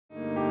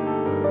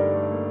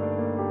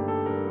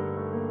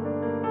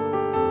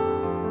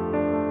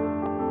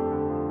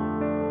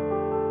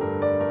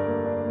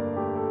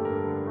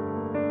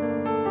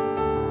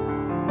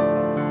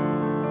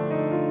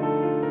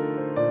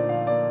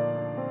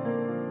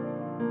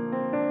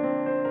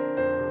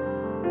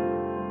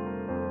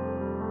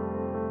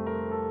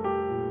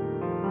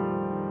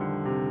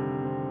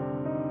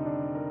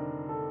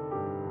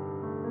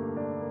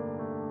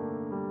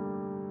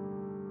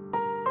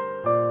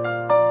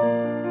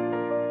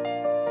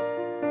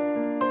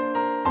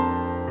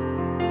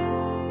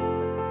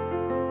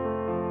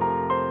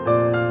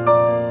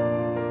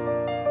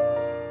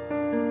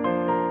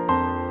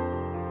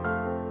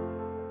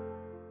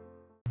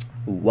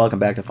welcome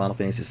back to Final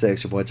Fantasy VI.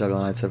 Your boy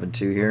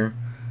Juggalo972 here.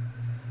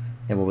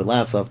 And when we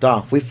last left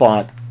off, we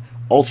fought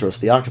Ultros,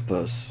 the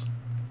octopus.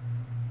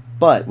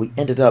 But we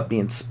ended up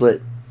being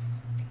split.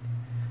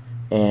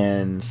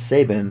 And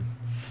Sabin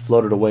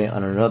floated away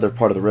on another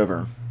part of the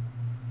river.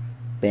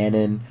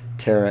 Bannon,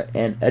 Terra,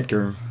 and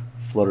Edgar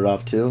floated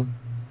off too.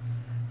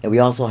 And we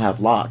also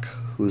have Locke,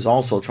 who's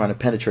also trying to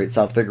penetrate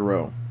South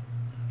Figaro.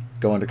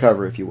 Go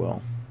undercover, if you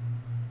will.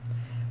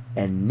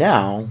 And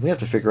now we have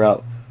to figure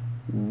out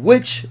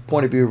which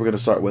point of view we're going to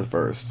start with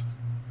first.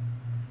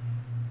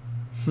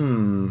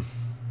 You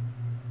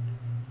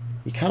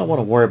kind of want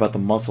to worry about the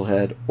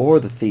musclehead or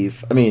the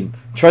thief. I mean,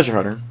 treasure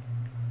hunter.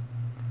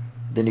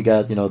 Then you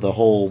got, the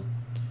whole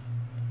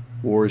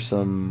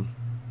worrisome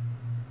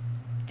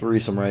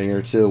threesome right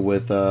here too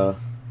with,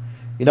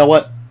 you know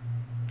what?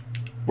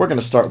 We're going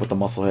to start with the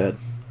musclehead,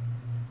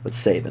 with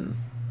Sabin.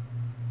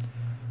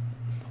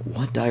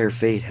 What dire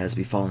fate has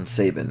befallen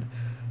Sabin,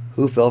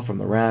 who fell from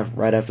the raft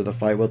right after the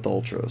fight with the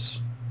Ultros?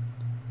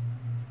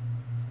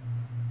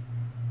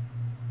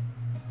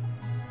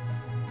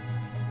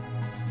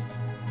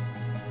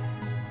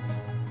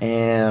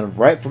 And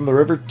right from the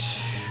river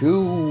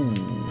to...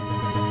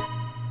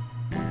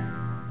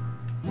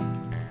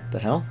 The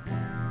hell?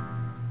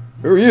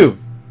 Who are you?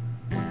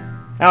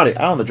 Howdy,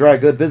 I own the dry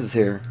good business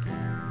here.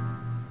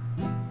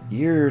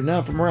 You're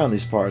not from around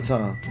these parts,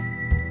 huh?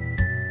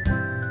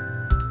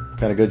 What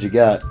kind of goods you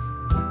got?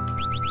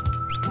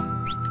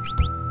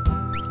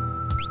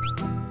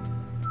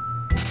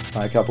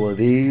 Buy a couple of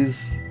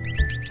these,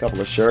 a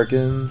couple of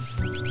shurikens,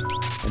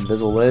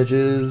 invisible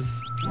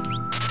edges,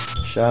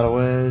 shadow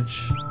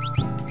edge.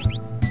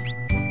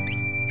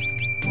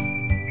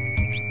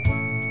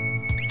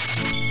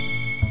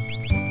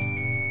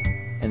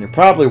 And you're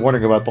probably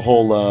wondering about the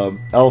whole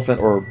elephant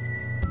or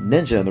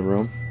ninja in the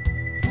room.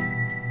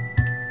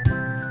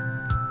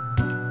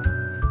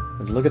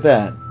 Look at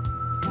that.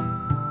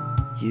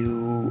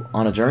 You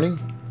on a journey?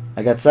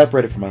 I got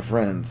separated from my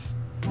friends.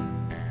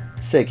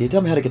 Say, can you tell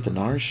me how to get to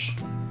Narshe?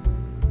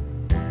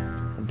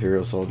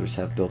 Imperial soldiers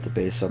have built a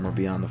base somewhere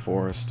beyond the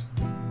forest.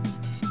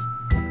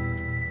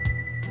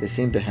 They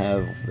seem to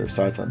have their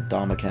sights on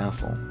Dama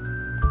Castle.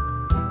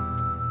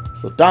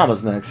 So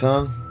Dama's next,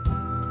 huh?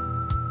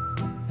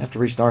 I have to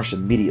reach Narshe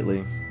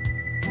immediately.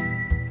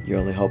 Your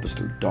only hope is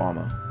through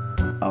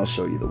Dama. I'll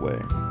show you the way.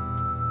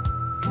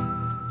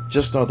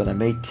 Just know that I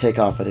may take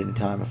off at any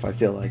time if I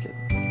feel like it.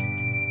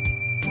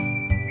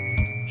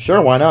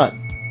 Sure, why not?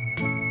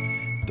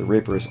 The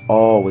Reaper is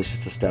always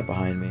just a step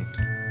behind me.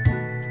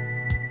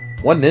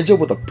 One ninja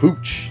with a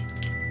pooch.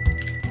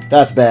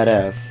 That's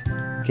badass.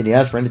 Can you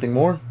ask for anything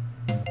more?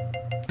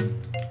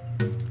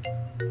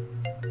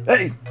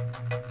 Hey!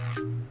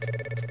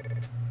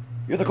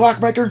 You're the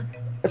clockmaker?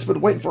 It's been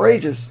waiting for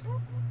ages.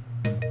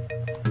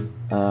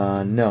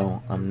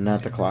 No, I'm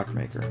not the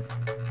clockmaker.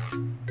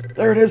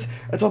 There it is.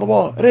 It's on the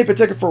wall. It ain't been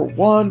taken for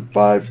 1,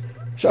 5,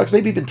 shucks,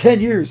 maybe even 10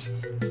 years.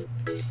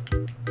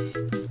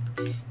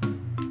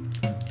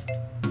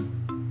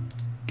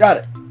 Got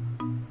it.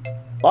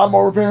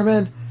 Lawnmower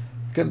repairman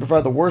couldn't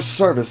provide the worst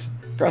service.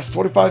 Grass is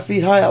 25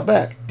 feet high out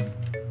back.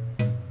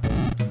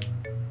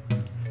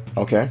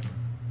 Okay.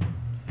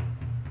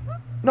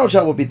 No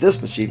child will be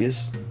this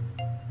mischievous.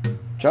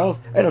 Child?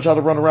 Ain't no child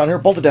to run around here.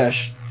 Bolt a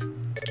dash.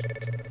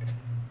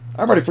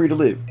 I'm ready for you to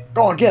leave.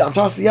 Go on, get. I'm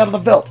tossing you out of the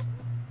veldt.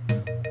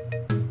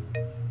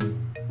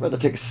 Rather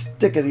take a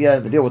stick in the eye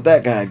than deal with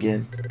that guy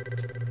again.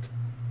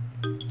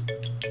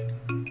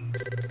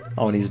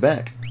 Oh, and he's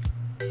back.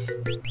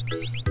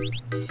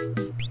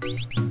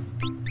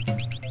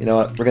 You know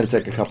what? We're going to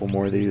take a couple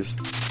more of these.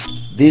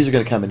 These are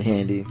going to come in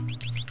handy.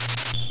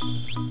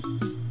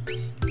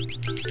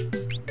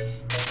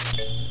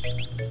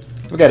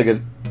 We got a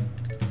good...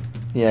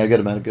 Yeah, a good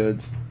amount of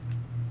goods.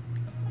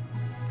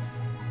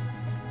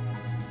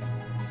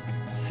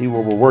 See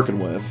what we're working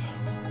with.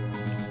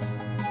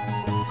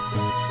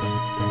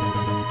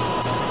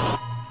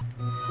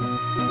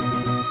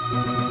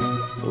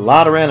 A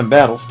lot of random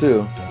battles,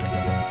 too.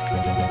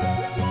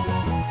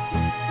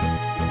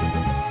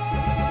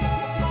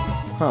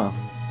 Huh.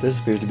 This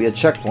appears to be a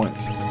checkpoint.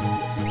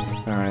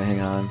 Alright, hang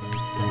on.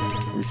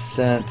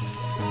 Reset.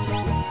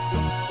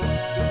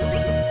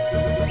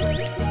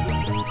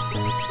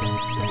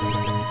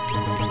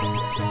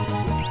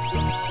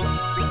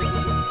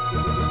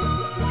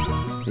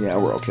 Yeah,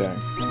 we're okay.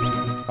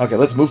 Okay,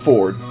 let's move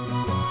forward.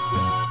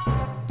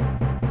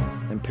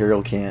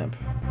 Imperial camp.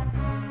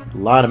 A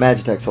lot of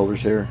Magitech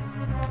soldiers here.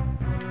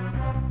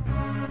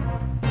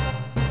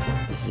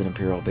 This is an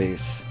Imperial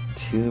base.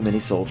 Too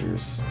many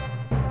soldiers.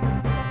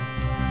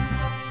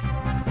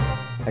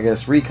 I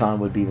guess recon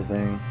would be the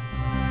thing.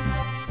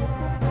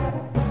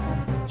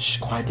 Shh,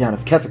 quiet down.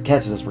 If Kefka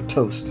catches us, we're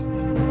toast.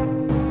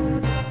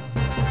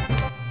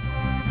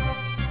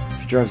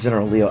 If he drives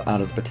General Leo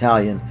out of the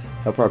battalion,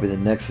 he'll probably be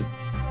the next...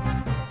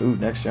 Ooh,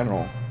 next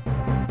general.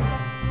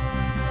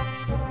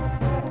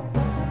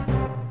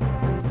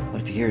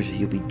 What if he hears you?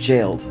 You'll be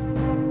jailed.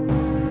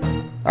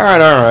 Alright,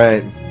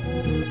 alright.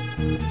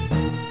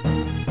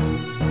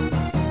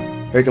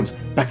 Here he comes.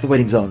 Back to the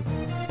waiting zone.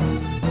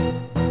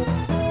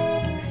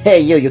 Hey,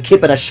 you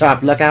keeping a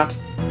sharp lookout?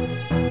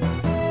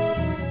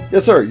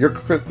 Yes, sir. You're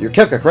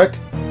Kefka, correct?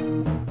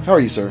 How are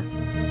you, sir?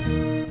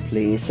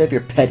 Please, save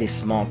your petty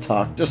small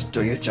talk. Just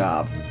do your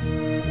job.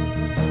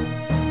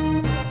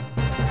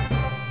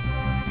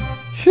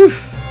 Phew.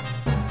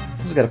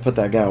 Someone's got to put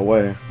that guy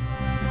away.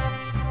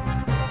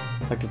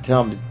 I'd like to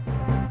tell him,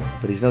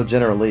 but he's no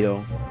General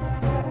Leo.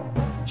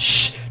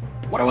 Shh!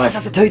 What do I always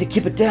have to tell you to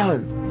keep it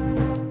down?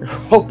 You're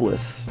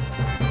hopeless.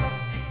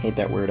 Ain't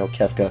that weirdo,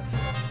 Kefka?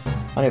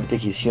 I don't even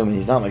think he's human.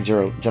 He's not like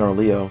General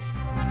Leo.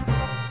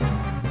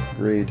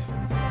 Agreed.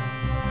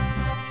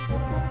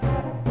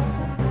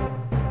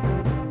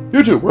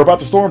 You two, we're about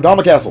to storm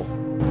Dama Castle.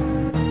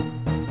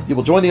 You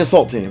will join the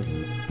assault team.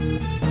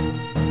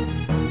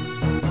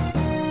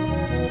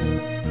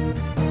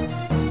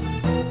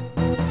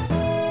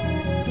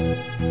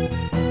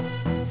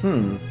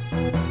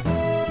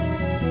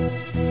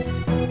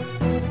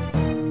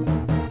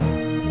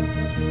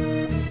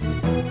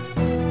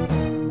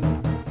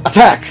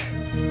 Attack!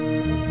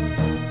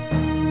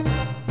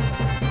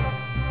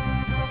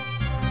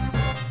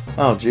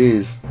 Oh,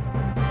 jeez.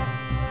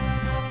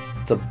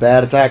 It's a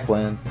bad attack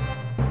plan.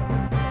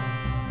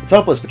 It's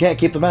hopeless. We can't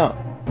keep them out.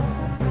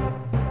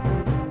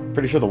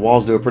 Pretty sure the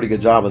walls do a pretty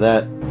good job of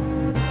that.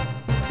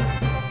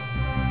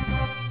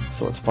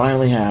 So it's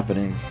finally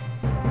happening.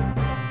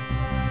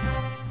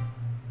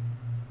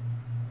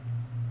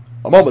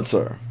 A moment,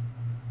 sir.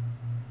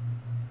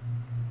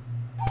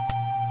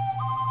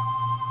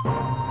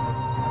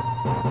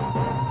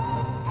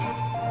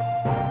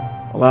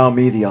 Allow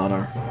me the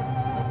honor.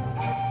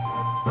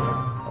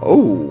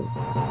 Oh.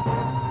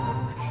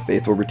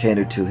 Faithful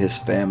retainer to his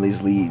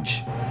family's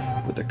liege,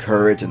 with the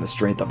courage and the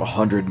strength of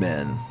 100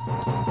 men.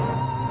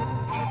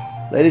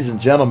 Ladies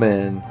and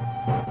gentlemen,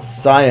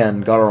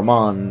 Cyan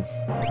Garamon.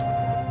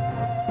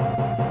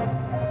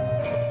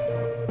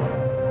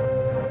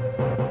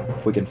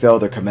 If we can fail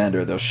their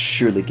commander, they'll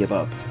surely give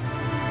up.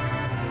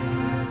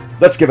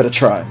 Let's give it a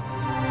try.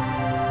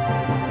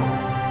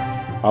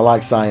 I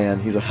like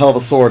Cyan. He's a hell of a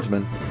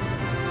swordsman.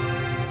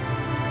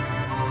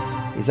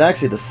 He's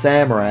actually the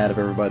samurai out of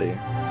everybody.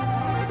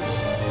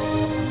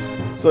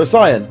 So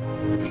Cyan,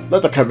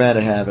 let the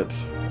commander have it.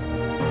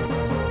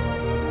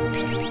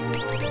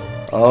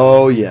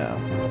 Oh yeah,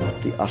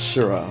 the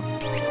Ashura.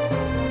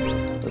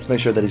 Let's make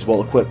sure that he's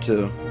well equipped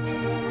too.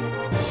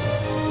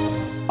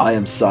 I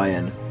am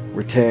Cyan,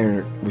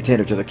 retainer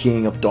to the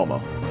King of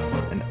Doma,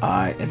 and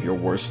I am your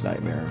worst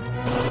nightmare.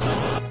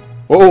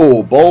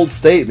 Oh, bold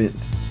statement.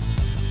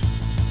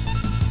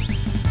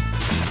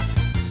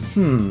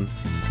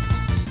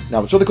 Now,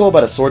 what's really cool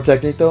about a sword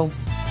technique, though,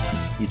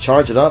 you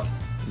charge it up,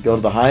 you go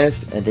to the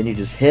highest, and then you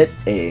just hit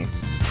A.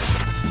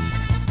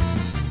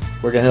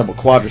 We're going to hit him with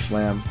Quadra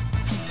Slam.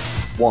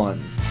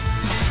 1,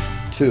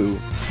 2,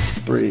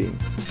 3,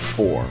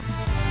 4.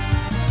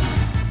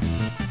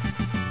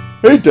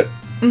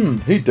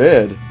 He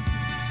dead.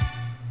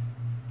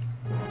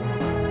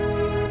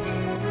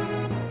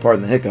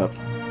 Pardon the hiccup.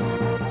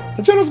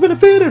 The general's been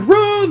defeated!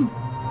 Run!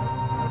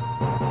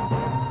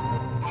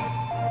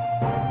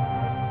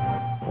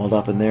 Hold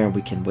up in there and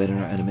we can wait on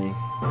our enemy.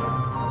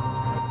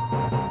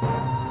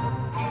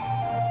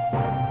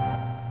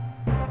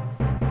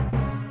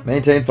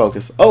 Maintain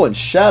focus. Oh, and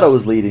Shadow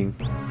is leading.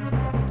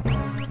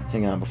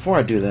 Hang on, before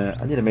I do that,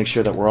 I need to make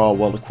sure that we're all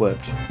well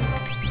equipped.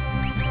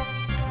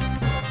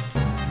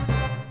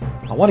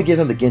 I want to give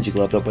him the Genji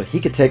glove though, but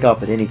he could take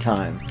off at any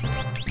time.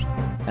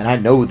 And I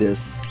know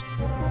this,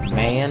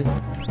 man.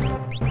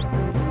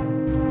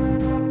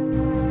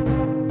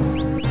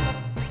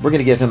 We're going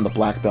to give him the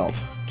black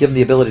belt. Give him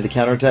the ability to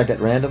counterattack at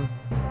random.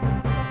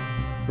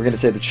 We're going to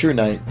save the True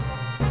Knight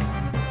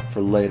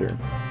for later.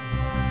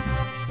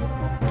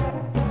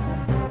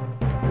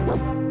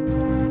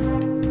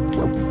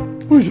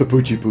 Where's the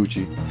Poochie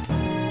Poochie?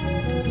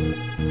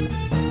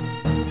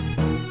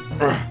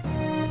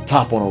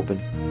 Top one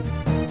open.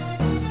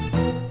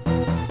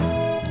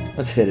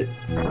 Let's hit it.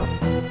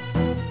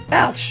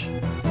 Ouch!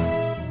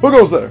 Who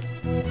goes there?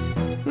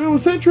 Oh, a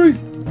sentry!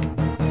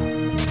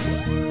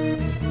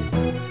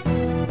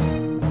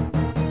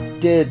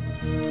 Did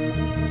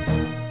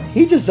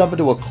he just jump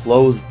into a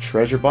closed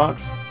treasure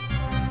box?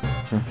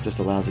 Just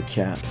a lousy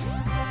cat.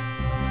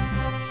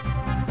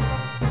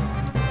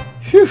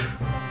 Phew!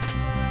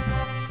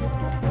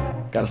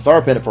 Got a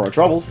star pendant for our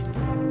troubles.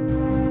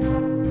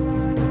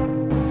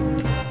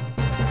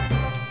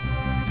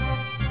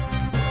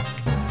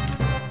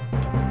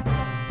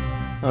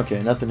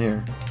 Okay, nothing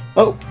here.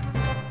 Oh!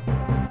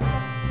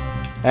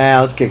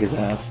 Let's kick his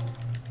ass.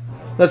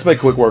 Let's make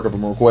quick work of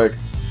him real quick.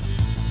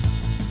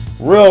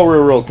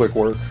 Real quick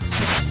work.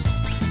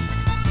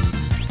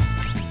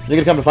 You're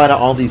gonna come to find out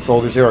all these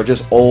soldiers here are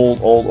just old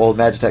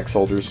Magitech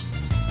soldiers.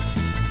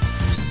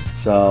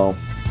 So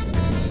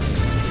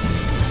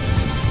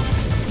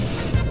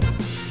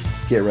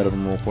let's get rid of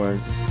them real quick.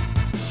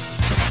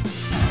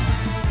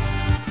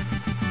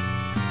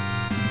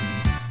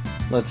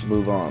 Let's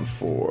move on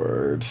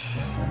forward.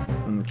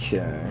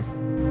 Okay.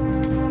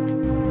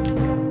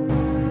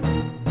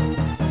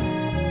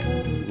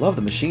 Love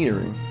the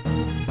machinery.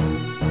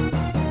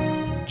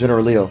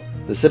 General Leo,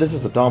 the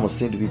citizens of Damas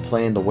seem to be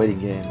playing the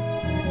waiting game.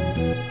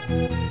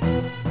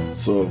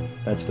 So,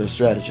 that's their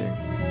strategy.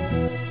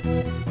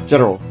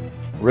 General,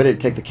 we're ready to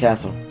take the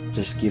castle.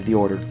 Just give the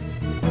order.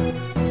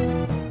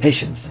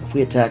 Patience. If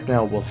we attack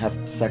now, we'll have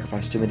to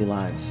sacrifice too many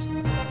lives.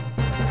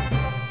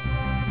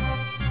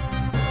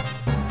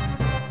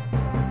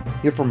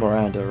 You're from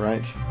Miranda,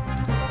 right?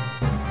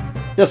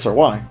 Yes, sir.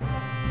 Why?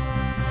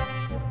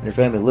 Your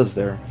family lives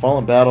there. Fall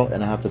in battle,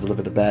 and I have to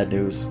deliver the bad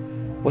news.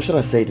 What should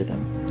I say to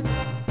them?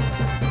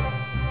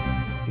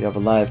 You have a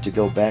life to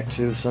go back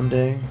to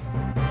someday?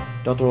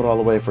 Don't throw it all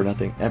away for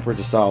nothing. Emperor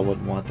Jasal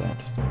wouldn't want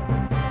that.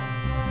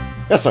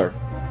 Yes, sir.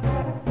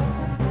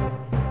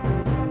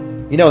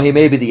 You know, he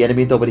may be the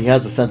enemy, though, but he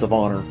has a sense of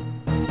honor.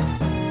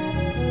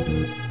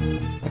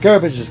 A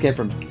carriage just came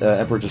from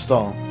Emperor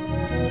Jasal.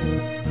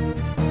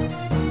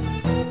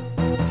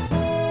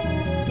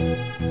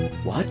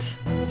 What?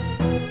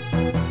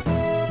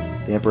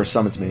 The Emperor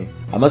summons me.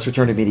 I must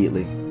return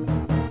immediately.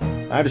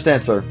 I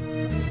understand, sir.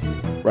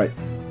 Right.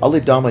 I'll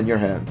leave Dama in your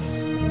hands.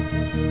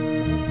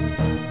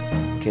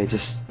 Okay,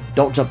 just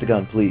don't jump the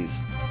gun,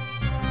 please.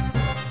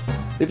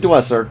 Leave it to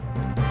us, sir.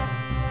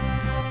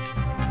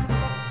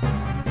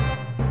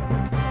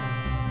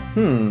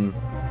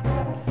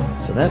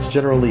 So that's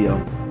General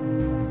Leo.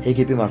 He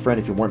could be my friend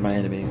if he weren't my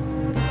enemy.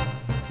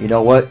 You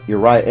know what? You're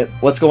right.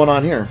 What's going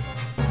on here?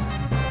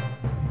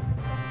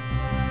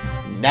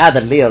 Now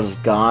that Leo's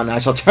gone, I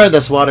shall turn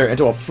this water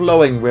into a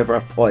flowing river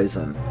of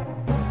poison.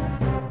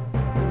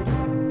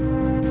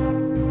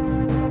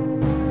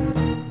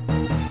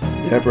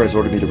 The Emperor has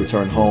ordered me to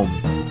return home.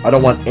 I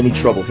don't want any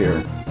trouble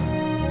here.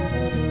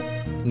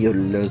 You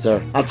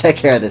loser. I'll take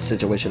care of this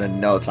situation in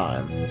no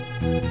time.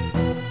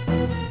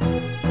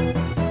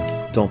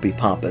 Don't be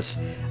pompous.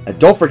 And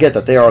don't forget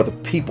that they are the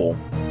people.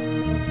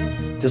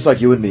 Just like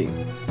you and me.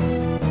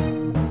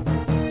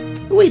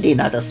 We need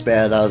not to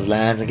spare those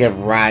lands and give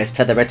rise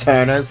to the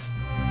returners.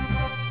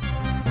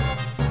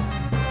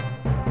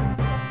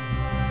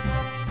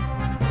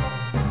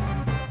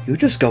 You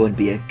just go and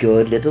be a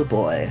good little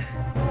boy.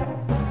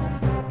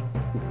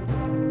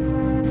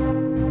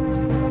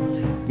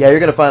 Yeah, you're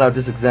gonna find out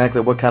just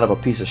exactly what kind of a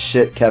piece of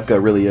shit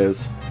Kefka really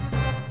is.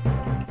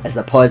 Is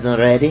the poison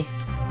ready?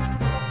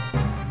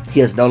 He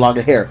is no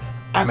longer here.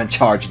 I'm in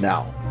charge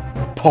now.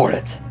 Pour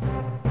it.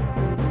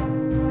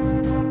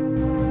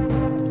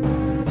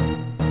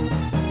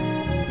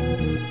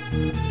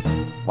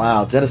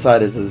 Wow,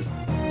 genocide is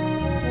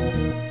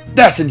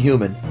that's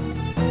inhuman.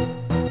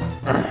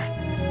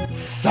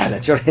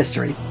 Silence your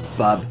history,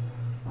 bub.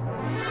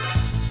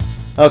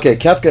 Okay,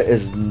 Kefka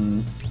is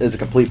a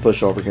complete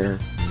pushover here.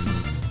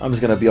 I'm just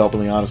gonna be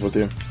openly honest with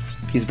you.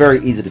 He's very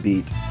easy to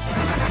beat.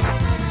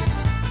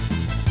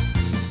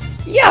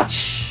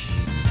 Youch!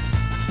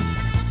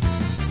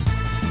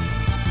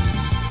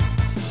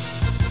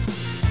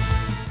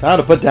 Time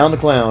to put down the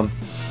clown.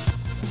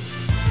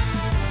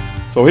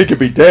 So he could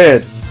be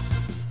dead.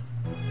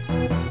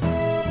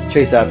 Let's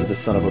chase after this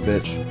son of a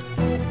bitch.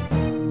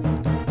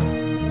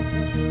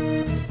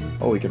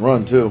 Oh, he can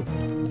run too.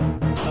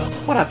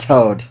 What a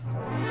toad.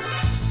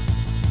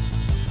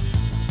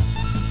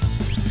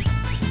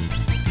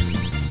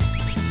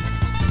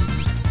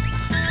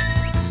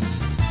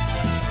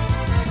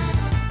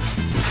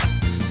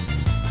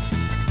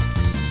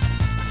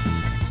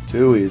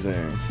 Too easy.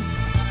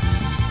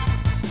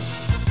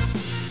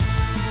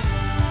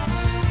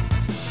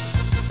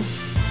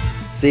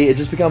 See, it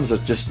just becomes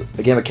just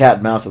a game of cat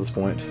and mouse at this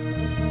point.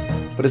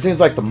 But it seems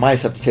like the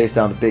mice have to chase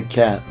down the big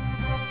cat.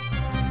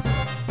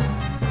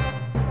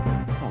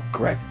 Oh,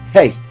 great.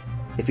 Hey,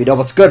 if you know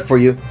what's good for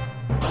you.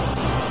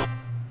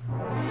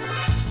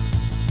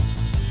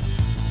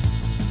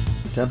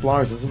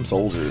 Templars and some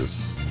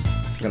soldiers.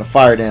 We're gonna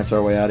fire dance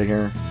our way out of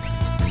here.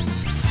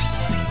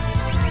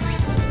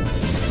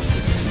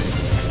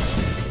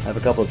 Have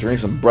a couple of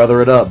drinks and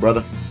brother it up,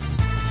 brother.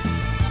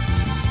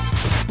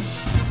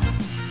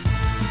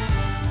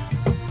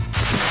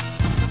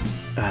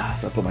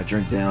 So I put my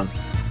drink down.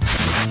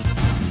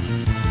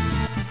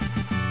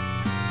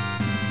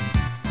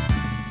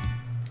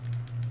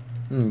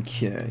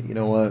 Okay, you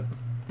know what?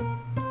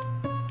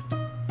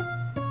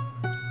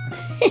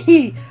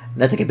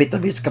 Nothing can beat the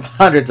music of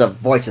hundreds of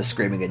voices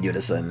screaming in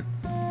unison.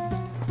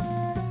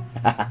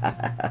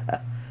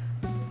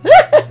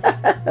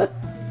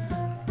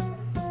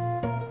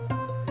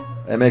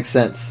 It makes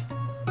sense.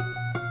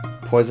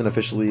 Poison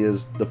officially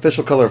is... The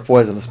official color of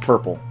poison is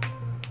purple.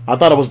 I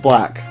thought it was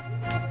black.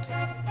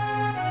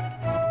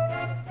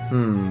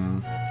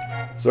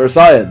 Sir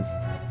Cyan.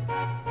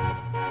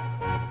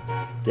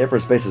 The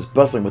Emperor's base is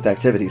bustling with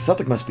activity.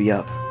 Something must be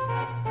up.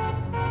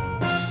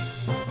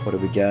 What do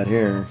we got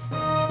here?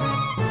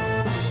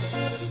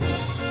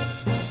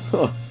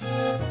 Huh.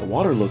 The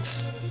water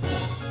looks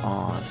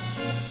odd.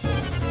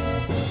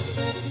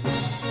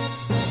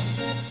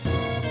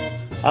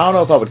 I don't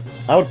know if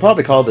I would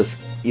probably call this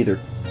either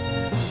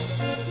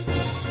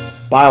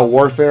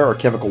bio-warfare or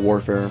chemical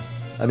warfare.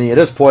 I mean, it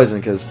is poison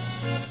because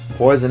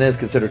poison is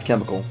considered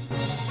chemical.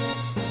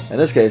 In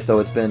this case, though,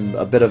 it's been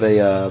a bit of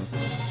a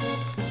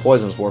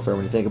poisonous warfare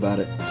when you think about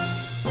it.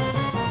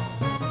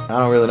 I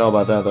don't really know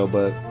about that though,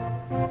 but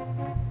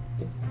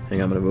I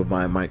think I'm gonna move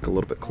my mic a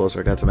little bit closer.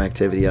 I got some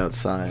activity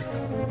outside.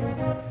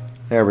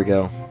 There we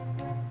go.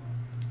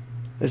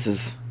 This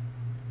is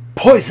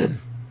poison!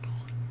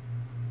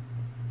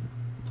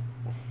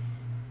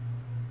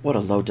 What a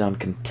low-down,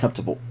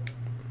 contemptible...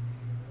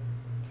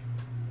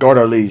 Guard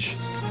our liege.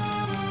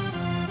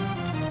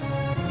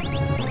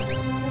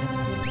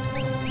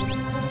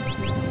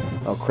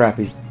 Oh crap,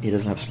 he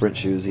doesn't have sprint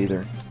shoes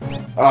either.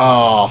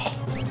 Oh!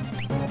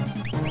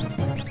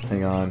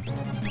 Hang on.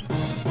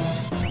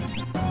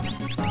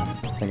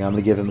 Hang on, I'm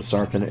gonna give him the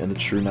Serpent and the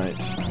True Knight.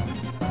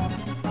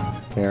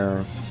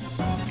 Here.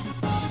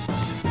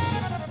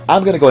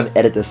 I'm gonna go ahead and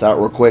edit this out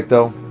real quick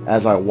though,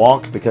 as I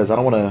walk, because I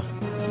don't wanna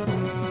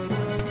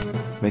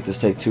make this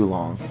take too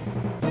long.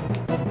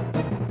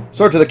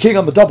 Sir, to the king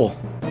on the double!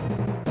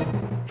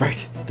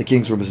 Right, the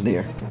king's room is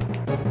near.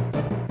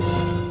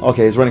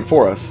 Okay, he's running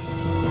for us.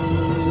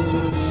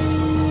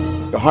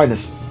 Your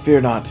Highness,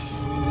 fear not.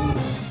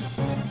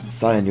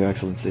 Sign, Your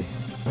Excellency.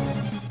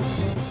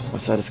 My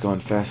sight is going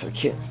fast, I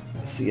can't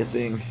see a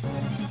thing.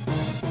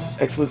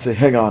 Excellency,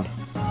 hang on.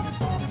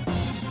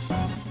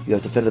 You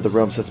have defended the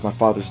realm since my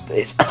father's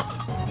days.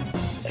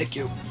 Thank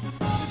you.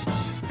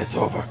 It's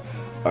over.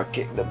 Our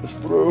kingdom is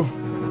through.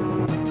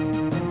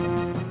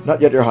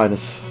 Not yet, Your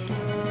Highness.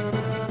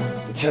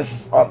 The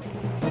chest is on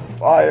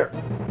fire.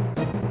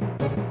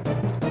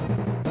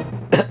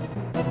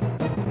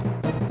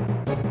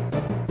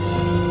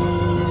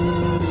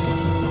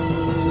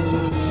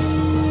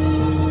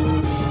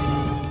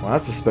 Well,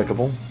 that's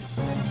despicable.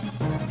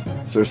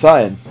 Sir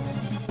Cyan.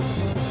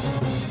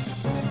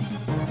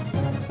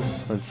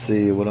 Let's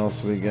see, what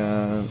else we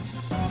got?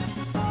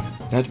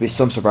 There have to be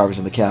some survivors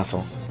in the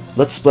castle.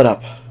 Let's split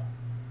up.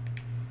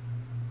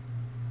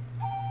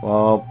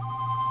 Well,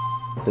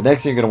 the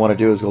next thing you're going to want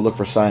to do is go look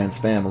for Cyan's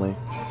family.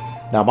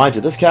 Now, mind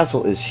you, this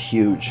castle is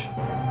huge.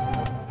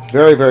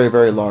 Very, very,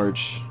 very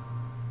large.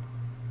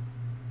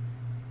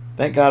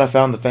 Thank God I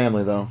found the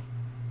family, though.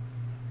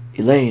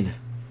 Elaine.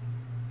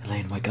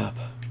 Elaine, wake up.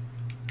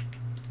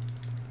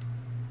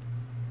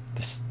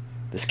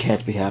 This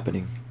can't be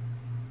happening.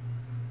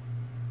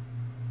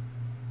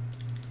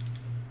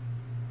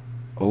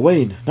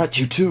 Owain, not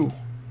you too.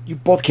 You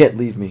both can't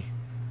leave me.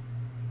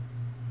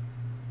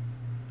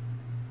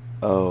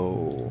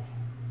 Oh,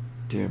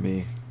 dear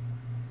me.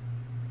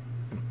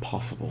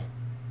 Impossible.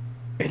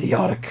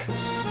 Idiotic.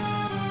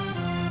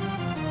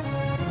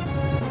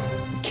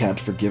 You can't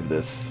forgive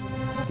this.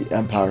 The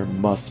Empire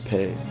must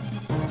pay.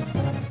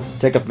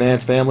 Take a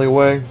man's family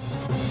away,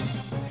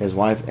 his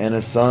wife and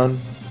his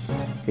son.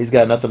 He's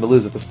got nothing to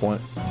lose at this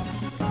point.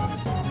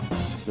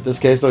 In this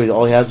case, though,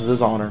 all he has is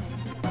his honor.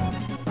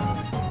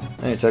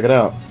 Hey, check it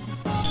out.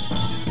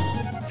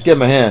 Let's give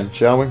him a hand,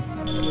 shall we?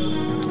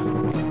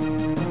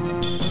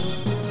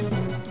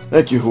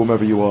 Thank you,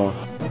 whomever you are.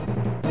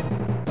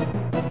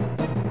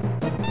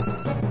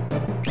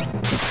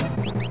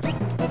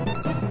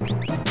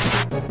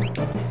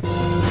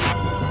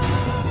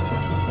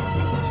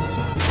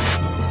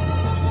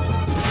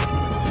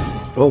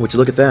 Oh, would you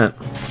look at that?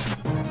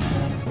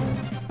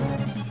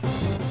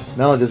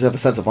 Not only does he have a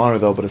sense of honor,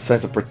 though, but a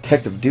sense of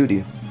protective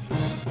duty.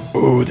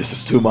 Ooh, this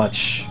is too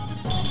much.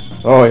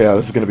 Oh yeah,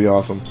 this is gonna be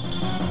awesome.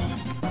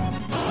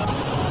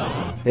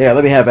 Yeah,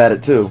 let me have at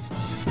it too.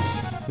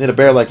 Need a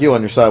bear like you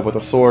on your side with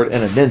a sword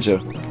and a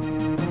ninja.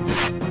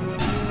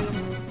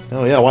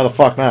 Oh yeah, why the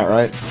fuck not,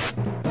 right?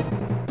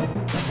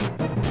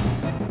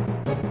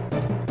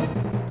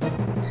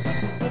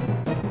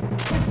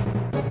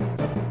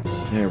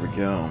 There we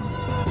go.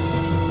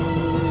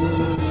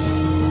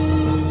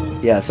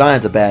 Yeah,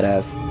 Cyan's a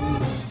badass.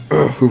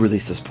 Who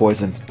released this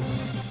poison?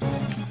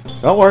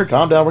 Don't worry,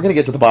 calm down. We're gonna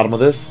get to the bottom of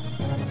this.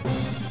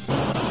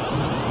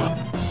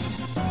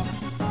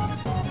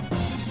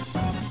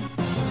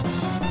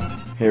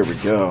 Here we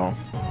go.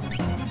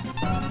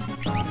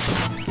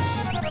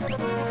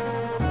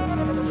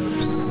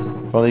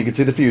 Well, you can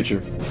see the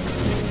future.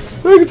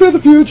 You can see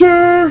the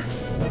future!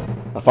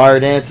 A fire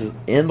dance is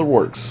in the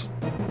works.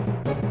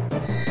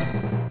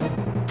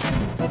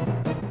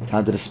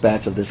 Time to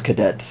dispatch of this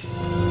cadet.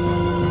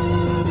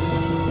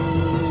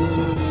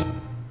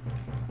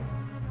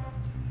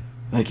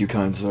 Thank you,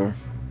 kind sir.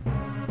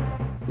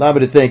 Allow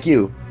me to thank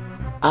you.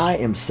 I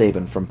am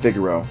Sabin from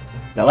Figaro.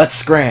 Now let's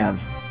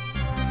scram!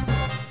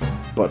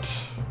 But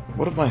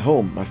what of my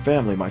home, my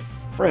family, my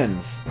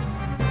friends?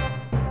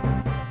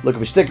 Look, if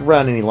we stick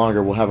around any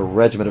longer, we'll have a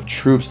regiment of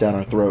troops down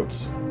our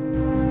throats.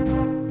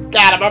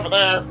 Got him over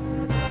there!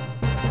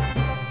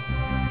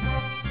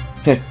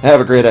 I have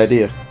a great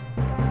idea.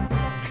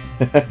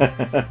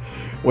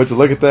 Would you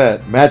look at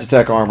that?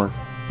 Magitech armor.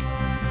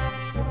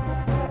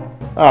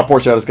 Ah, poor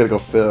Shadow's gotta go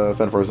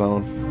fend for his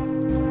own.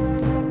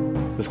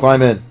 Just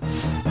climb in.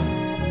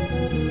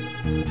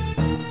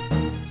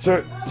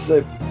 Sir,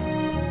 say,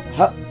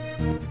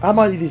 how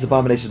might these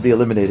abominations be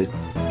eliminated?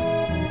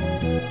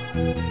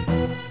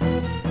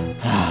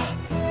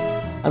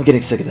 I'm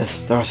getting sick of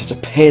this. They are such a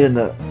pain in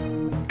the...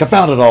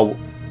 Confound it all.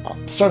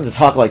 I'm starting to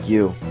talk like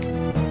you.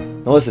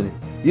 Now listen,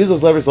 use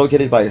those levers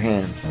located by your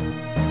hands.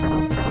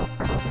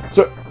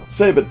 Sir,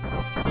 Sabin,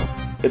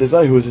 it is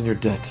I who is in your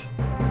debt.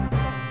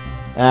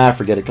 Ah,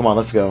 forget it. Come on,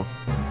 let's go.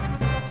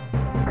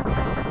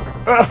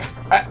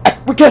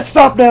 We can't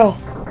stop now!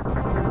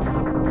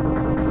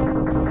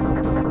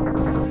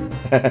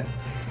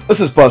 Let's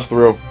just bust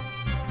through.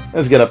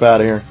 Let's get up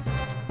out of here.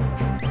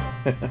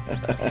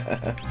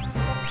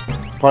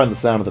 Pardon the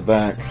sound of the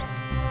back.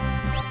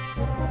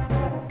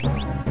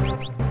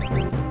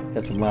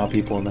 Got some loud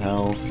people in the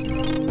house.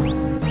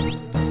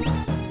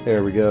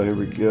 There we go, here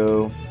we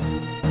go.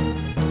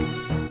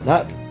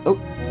 Not... Oh!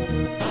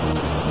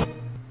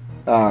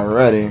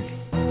 Alrighty.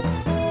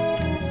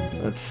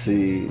 Let's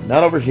see.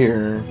 Not over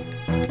here.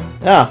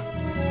 Yeah!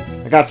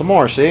 I got some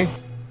more, see?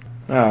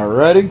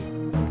 Alrighty.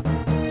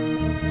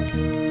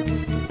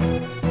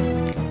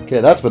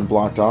 Okay, that's been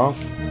blocked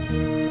off.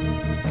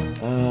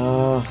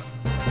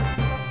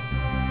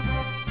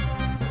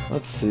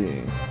 Let's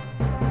see.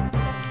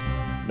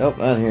 Nope,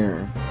 not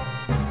here.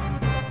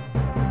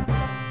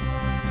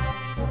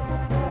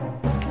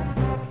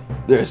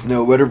 There's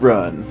nowhere to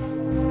run.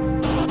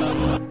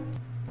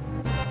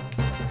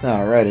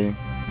 Alrighty.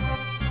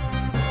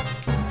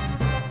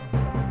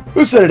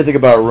 Who said anything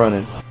about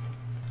running?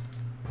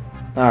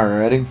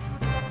 Alrighty.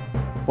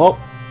 Well,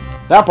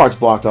 that part's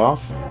blocked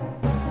off.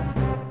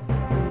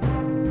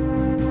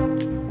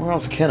 Where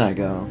else can I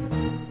go?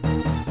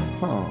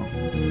 Huh.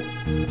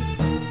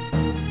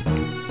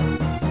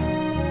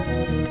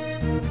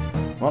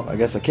 Well, I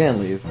guess I can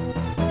leave.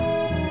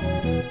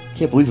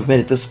 Can't believe we've made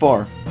it this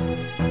far.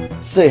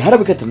 Say, how do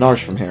we get to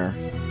Narshe from here?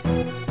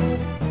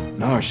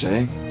 Narshe,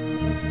 eh?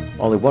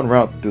 Only one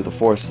route through the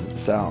forests to the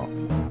south.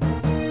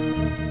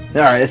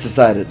 Alright, it's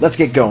decided. Let's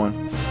get going.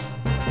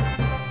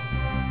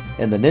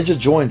 And the ninja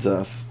joins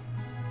us.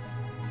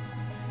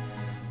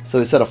 So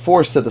he said a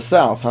forest to the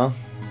south, huh?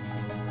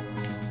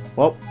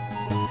 Well.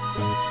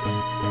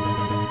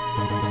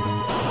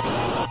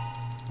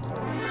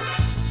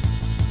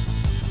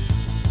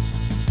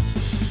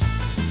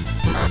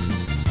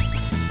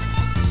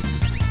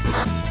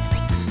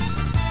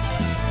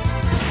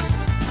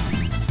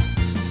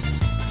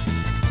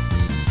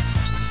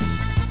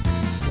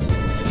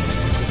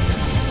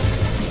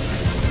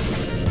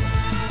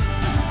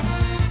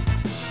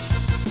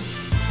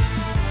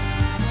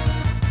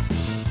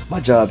 My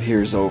job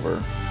here is over.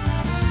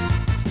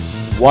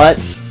 What?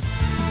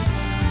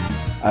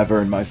 I've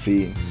earned my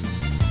fee.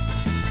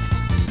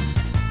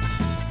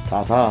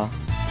 Ta-ta.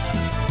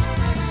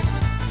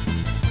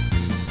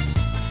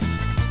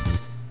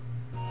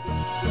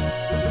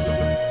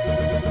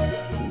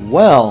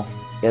 Well,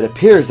 it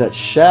appears that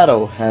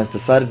Shadow has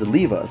decided to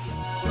leave us.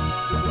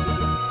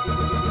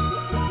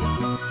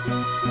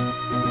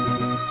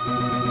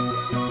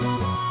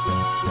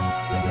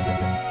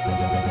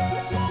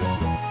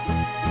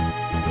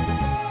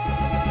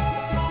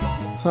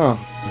 Huh.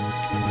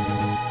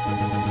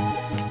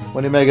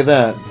 What do you make of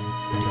that?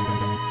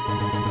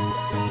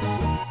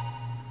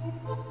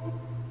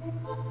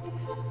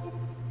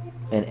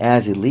 And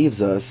as he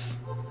leaves us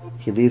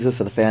to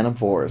the Phantom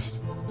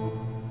Forest.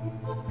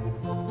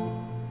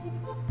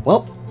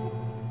 Well,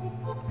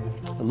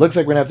 it looks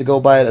like we're gonna have to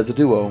go by it as a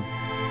duo.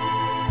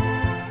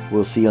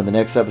 We'll see you on the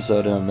next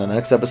episode. And on the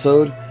next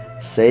episode,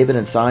 Sabin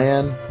and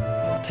Cyan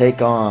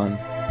take on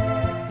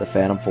the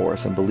Phantom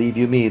Forest. And believe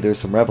you me, there's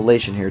some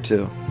revelation here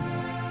too.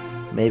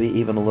 Maybe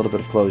even a little bit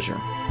of closure.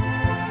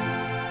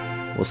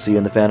 We'll see you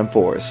in the Phantom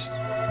Forest.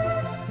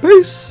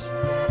 Peace!